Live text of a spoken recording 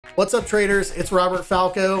What's up, traders? It's Robert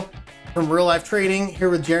Falco from Real Life Trading here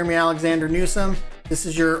with Jeremy Alexander Newsom. This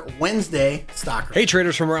is your Wednesday stock review. Hey,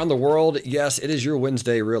 traders from around the world. Yes, it is your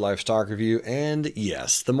Wednesday real life stock review. And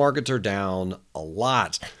yes, the markets are down a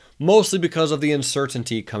lot, mostly because of the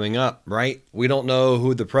uncertainty coming up, right? We don't know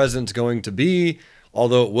who the president's going to be,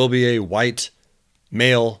 although it will be a white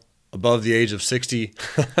male above the age of 60.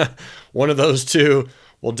 One of those two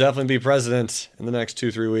will definitely be president in the next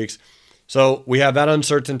 2-3 weeks. So we have that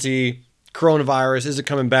uncertainty. Coronavirus, is it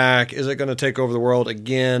coming back? Is it going to take over the world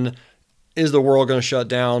again? Is the world going to shut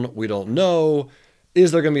down? We don't know.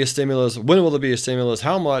 Is there going to be a stimulus? When will there be a stimulus?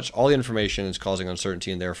 How much? All the information is causing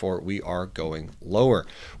uncertainty, and therefore we are going lower,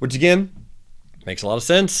 which again makes a lot of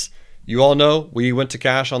sense. You all know we went to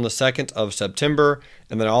cash on the 2nd of September,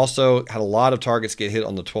 and then also had a lot of targets get hit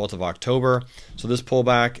on the 12th of October. So this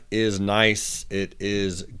pullback is nice. It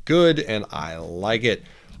is good, and I like it.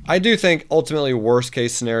 I do think ultimately worst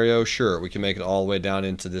case scenario, sure, we can make it all the way down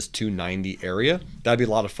into this 290 area. That'd be a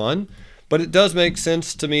lot of fun. But it does make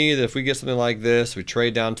sense to me that if we get something like this, we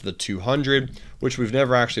trade down to the 200, which we've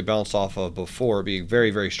never actually bounced off of before. It'd be a very,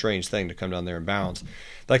 very strange thing to come down there and bounce.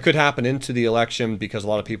 That could happen into the election because a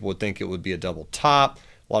lot of people would think it would be a double top.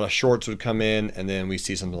 A lot of shorts would come in, and then we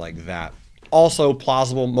see something like that. Also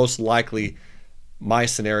plausible, most likely my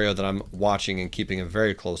scenario that I'm watching and keeping a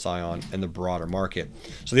very close eye on in the broader market.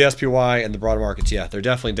 So the SPY and the broader markets, yeah, they're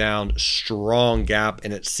definitely down, strong gap,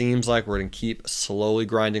 and it seems like we're going to keep slowly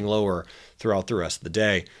grinding lower throughout the rest of the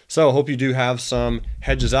day. So I hope you do have some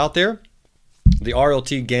hedges out there. The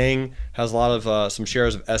RLT gang has a lot of some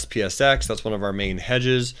shares of SPSX. That's one of our main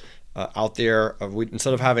hedges out there.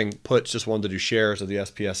 Instead of having puts, just wanted to do shares of the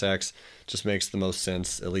SPSX. Just makes the most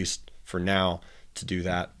sense, at least for now, to do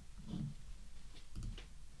that.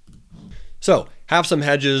 So have some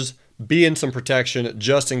hedges, be in some protection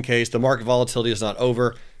just in case. The market volatility is not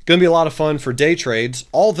over. Going to be a lot of fun for day trades,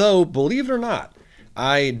 although believe it or not,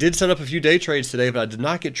 I did set up a few day trades today, but I did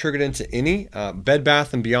not get triggered into any. Bed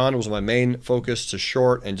Bath & Beyond was my main focus to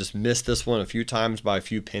short, and just missed this one a few times by a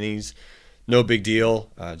few pennies. No big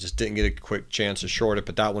deal. Just didn't get a quick chance to short it,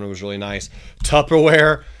 but that one was really nice.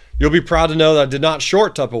 Tupperware. You'll be proud to know that I did not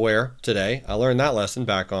short Tupperware today. I learned that lesson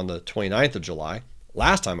back on the 29th of July.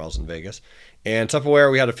 Last time I was in Vegas. And Tupperware,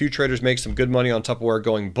 we had a few traders make some good money on Tupperware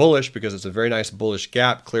going bullish because it's a very nice bullish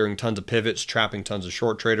gap, clearing tons of pivots, trapping tons of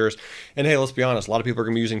short traders. And hey, let's be honest, a lot of people are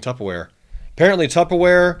going to be using Tupperware. Apparently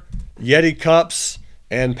Tupperware, Yeti cups,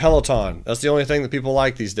 and Peloton. That's the only thing that people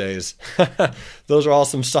like these days. Those are all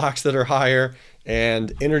some stocks that are higher.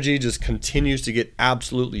 And energy just continues to get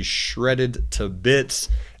absolutely shredded to bits.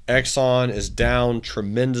 Exxon is down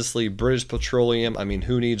tremendously. British Petroleum, I mean,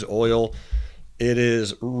 who needs oil? It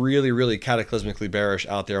is really, really cataclysmically bearish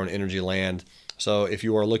out there on energy land. So if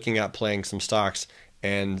you are looking at playing some stocks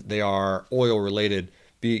and they are oil related,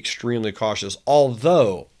 be extremely cautious.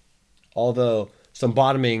 Although some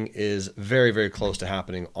bottoming is very, very close to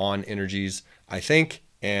happening on energies, I think,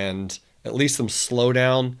 and at least some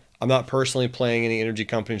slowdown. I'm not personally playing any energy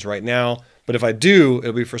companies right now, but if I do,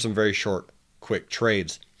 it'll be for some very short, quick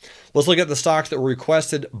trades. Let's look at the stocks that were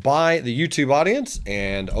requested by the YouTube audience,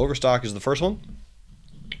 and Overstock is the first one.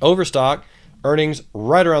 Overstock, earnings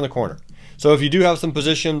right around the corner. So if you do have some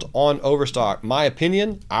positions on Overstock, my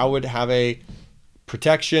opinion, I would have a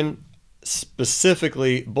protection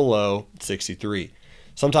specifically below 63.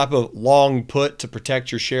 Some type of long put to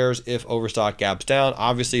protect your shares if Overstock gaps down.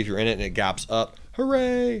 Obviously, if you're in it and it gaps up,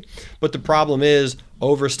 hooray! But the problem is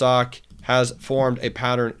Overstock has formed a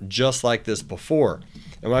pattern just like this before.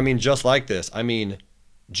 And when I mean just like this, I mean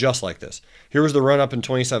just like this. Here was the run up in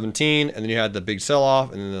 2017, and then you had the big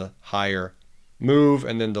sell-off, and then the higher move,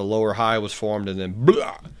 and then the lower high was formed, and then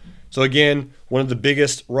blah. So again, one of the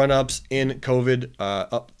biggest run-ups in COVID,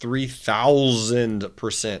 up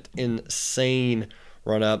 3,000%. Insane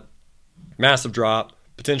run-up, massive drop,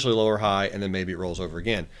 potentially lower high, and then maybe it rolls over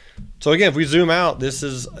again. So again, if we zoom out, this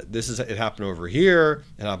is it happened over here,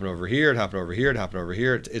 it happened over here, it happened over here, it happened over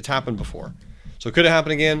here. It's happened before. So could it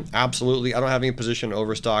happen again? Absolutely. I don't have any position in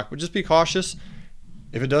Overstock, but just be cautious.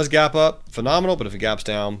 If it does gap up, phenomenal. But if it gaps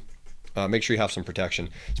down, make sure you have some protection.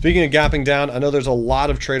 Speaking of gapping down, I know there's a lot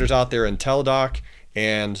of traders out there in Teladoc,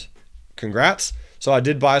 and congrats. So I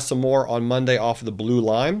did buy some more on Monday off of the blue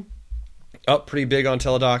line. Up pretty big on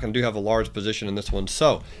Teladoc, and do have a large position in this one.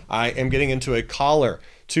 So I am getting into a collar,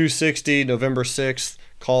 260 November 6th,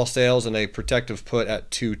 call sales, and a protective put at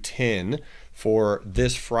 210 for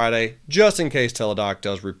this Friday, just in case Teladoc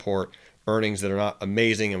does report earnings that are not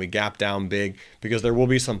amazing and we gap down big, because there will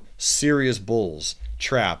be some serious bulls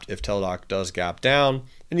trapped if Teladoc does gap down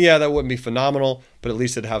And yeah, that wouldn't be phenomenal, but at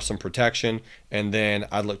least it'd have some protection. And then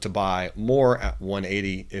I'd look to buy more at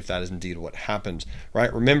 180 if that is indeed what happens,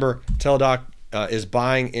 right? Remember, Teladoc is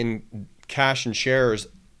buying in cash and shares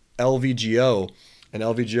LVGO, and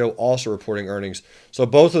LVGO also reporting earnings. So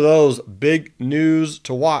both of those big news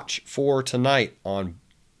to watch for tonight on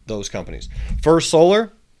those companies. First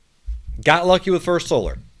Solar, got lucky with First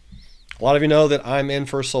Solar. A lot of you know that I'm in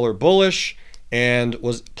First Solar bullish and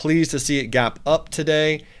was pleased to see it gap up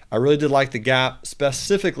today. I really did like the gap,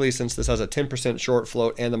 specifically since this has a 10% short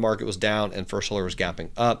float and the market was down and First Solar was gapping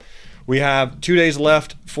up. We have 2 days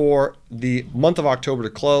left for the month of October to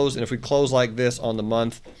close, and if we close like this on the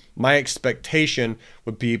month, my expectation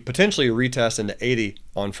would be potentially a retest into 80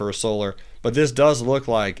 on First Solar, but this does look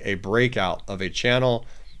like a breakout of a channel.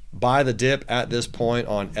 Buy the dip at this point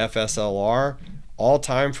on FSLR. All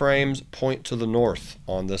time frames point to the north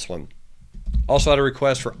on this one. Also had a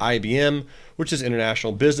request for IBM, which is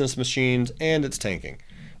International Business Machines, and it's tanking.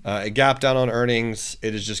 It gapped down on earnings.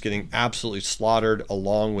 It is just getting absolutely slaughtered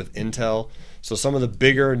along with Intel. So some of the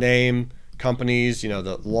bigger name companies, you know,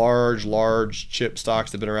 the large chip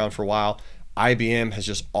stocks that have been around for a while, IBM has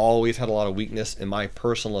just always had a lot of weakness in my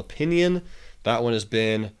personal opinion. That one has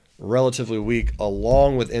been relatively weak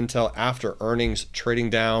along with Intel after earnings, trading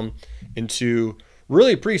down into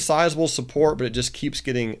really pretty sizable support, but it just keeps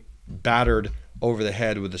getting battered over the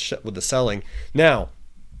head with the selling. Now,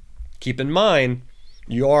 keep in mind,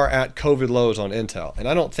 you are at COVID lows on Intel, and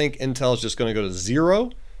I don't think Intel is just going to go to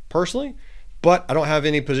zero personally, but I don't have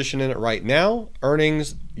any position in it right now.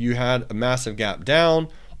 Earnings, you had a massive gap down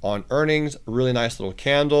on earnings, a really nice little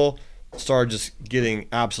candle, started just getting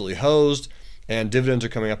absolutely hosed, and dividends are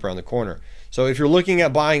coming up around the corner. So if you're looking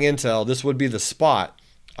at buying Intel, this would be the spot.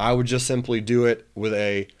 I would just simply do it with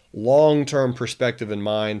a long-term perspective in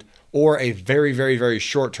mind, or a very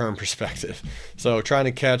short-term perspective. So trying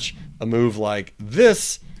to catch a move like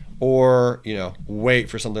this, or, you know, wait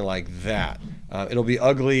for something like that. It'll be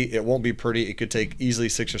ugly. It won't be pretty. It could take easily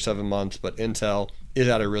 6 or 7 months, but Intel is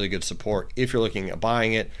at a really good support if you're looking at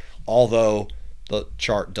buying it, although the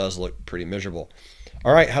chart does look pretty miserable.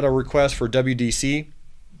 All right, had a request for WDC,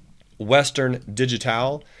 Western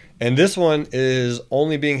Digital, and this one is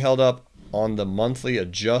only being held up on the monthly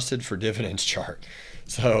adjusted for dividends chart.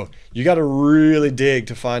 So you got to really dig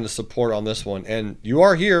to find the support on this one. And you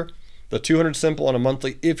are here, the 200 simple on a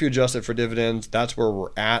monthly. If you adjust it for dividends, that's where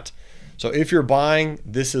we're at. So if you're buying,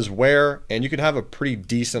 this is where, and you can have a pretty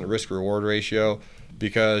decent risk reward ratio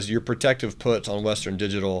because your protective puts on Western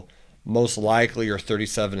Digital most likely are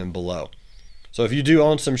 37 and below. So if you do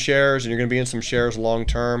own some shares and you're going to be in some shares long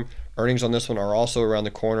term, earnings on this one are also around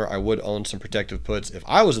the corner. I would own some protective puts if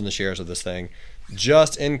I was in the shares of this thing,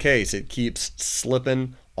 just in case it keeps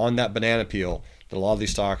slipping on that banana peel that a lot of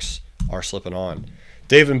these stocks are slipping on.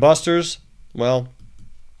 Dave & Buster's, well,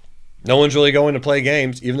 no one's really going to play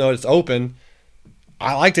games, even though it's open.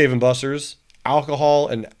 I like Dave & Buster's. Alcohol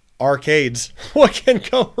and arcades, what can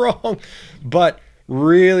go wrong? But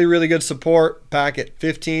really good support back at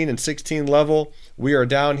 15 and 16 level. We are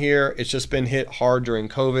down here. It's just been hit hard during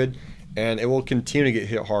COVID, and it will continue to get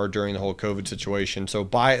hit hard during the whole COVID situation. So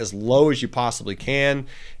buy as low as you possibly can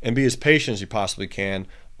and be as patient as you possibly can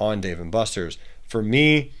on Dave & Buster's. For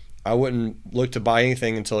me, I wouldn't look to buy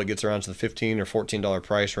anything until it gets around to the $15 or $14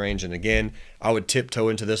 price range. And again, I would tiptoe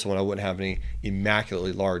into this one. I wouldn't have any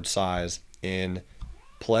immaculately large size in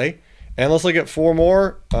play. And let's look at 4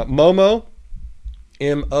 more. Momo.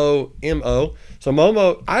 M-O-M-O. So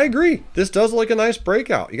Momo, I agree. This does look like a nice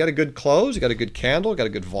breakout. You got a good close, you got a good candle, got a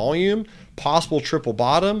good volume, possible triple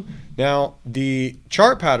bottom. Now, the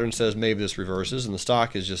chart pattern says maybe this reverses, and the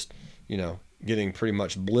stock is just, you know, getting pretty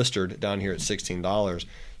much blistered down here at $16.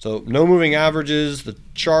 So no moving averages. The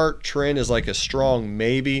chart trend is like a strong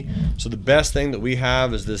maybe. So the best thing that we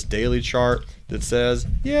have is this daily chart that says,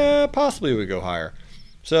 yeah, possibly we go higher.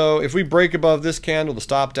 So if we break above this candle, the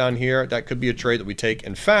stop down here, that could be a trade that we take.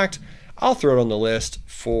 In fact, I'll throw it on the list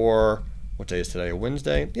for, what day is today,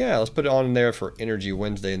 Wednesday? Yeah, let's put it on there for Energy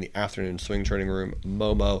Wednesday in the afternoon swing trading room,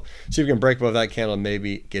 Momo. See if we can break above that candle and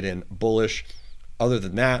maybe get in bullish. Other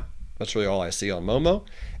than that, that's really all I see on Momo.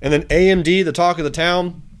 And then AMD, the talk of the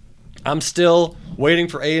town. I'm still waiting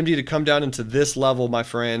for AMD to come down into this level, my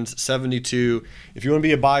friends, 72. If you want to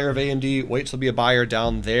be a buyer of AMD, wait till be a buyer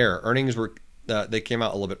down there. Earnings were they came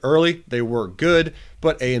out a little bit early. They were good,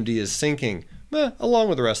 but AMD is sinking along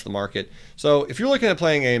with the rest of the market. So if you're looking at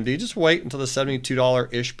playing AMD, just wait until the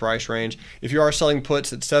 $72-ish price range. If you are selling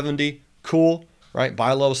puts at 70, cool, right?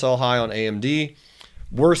 Buy low, sell high on AMD.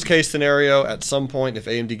 Worst case scenario, at some point, if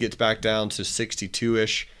AMD gets back down to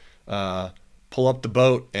 62-ish, pull up the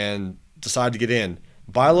boat and decide to get in.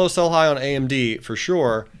 Buy low, sell high on AMD for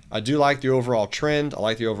sure. I do like the overall trend. I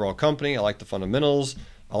like the overall company. I like the fundamentals.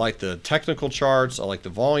 I like the technical charts. I like the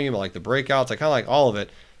volume. I like the breakouts. I kind of like all of it,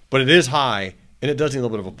 but it is high and it does need a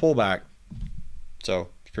little bit of a pullback. So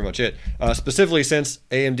that's pretty much it. Specifically, since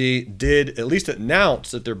AMD did at least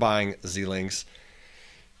announce that they're buying Xilinx,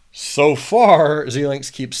 so far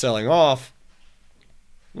Xilinx keeps selling off.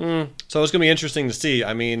 So it's going to be interesting to see.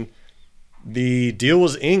 I mean, the deal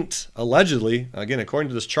was inked, allegedly. Again, according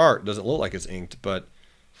to this chart, it doesn't look like it's inked, but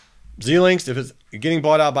Xilinx, if it's getting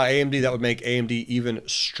bought out by AMD, that would make AMD even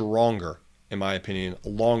stronger, in my opinion,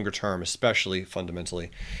 longer term, especially fundamentally.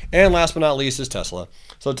 And last but not least is Tesla.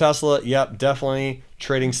 So Tesla, yep, definitely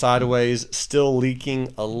trading sideways, still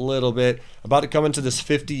leaking a little bit. About to come into this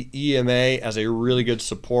 50 EMA as a really good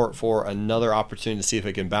support for another opportunity to see if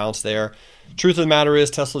it can bounce there. Truth of the matter is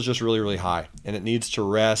Tesla's just really, really high, and it needs to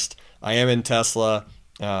rest. I am in Tesla.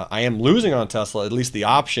 I am losing on Tesla, at least the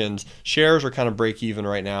options. Shares are kind of break even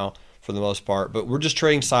right now for the most part, but we're just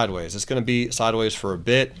trading sideways. It's going to be sideways for a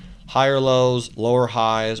bit. Higher lows, lower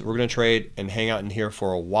highs. We're going to trade and hang out in here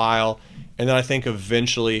for a while, and then I think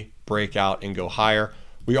eventually break out and go higher.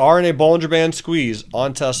 We are in a Bollinger Band squeeze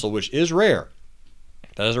on Tesla, which is rare.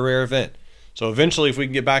 That is a rare event. So eventually, if we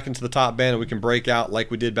can get back into the top band and we can break out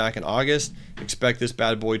like we did back in August, expect this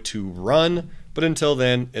bad boy to run. But until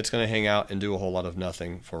then, it's going to hang out and do a whole lot of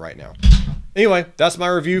nothing for right now. Anyway, that's my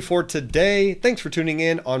review for today. Thanks for tuning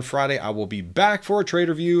in. On Friday, I will be back for a trade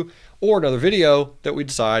review or another video that we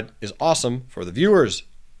decide is awesome for the viewers.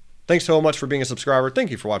 Thanks so much for being a subscriber.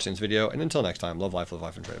 Thank you for watching this video. And until next time, live life,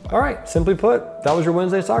 and trade. Bye. All right, simply put, that was your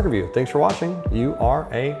Wednesday stock review. Thanks for watching. You are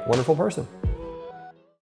a wonderful person.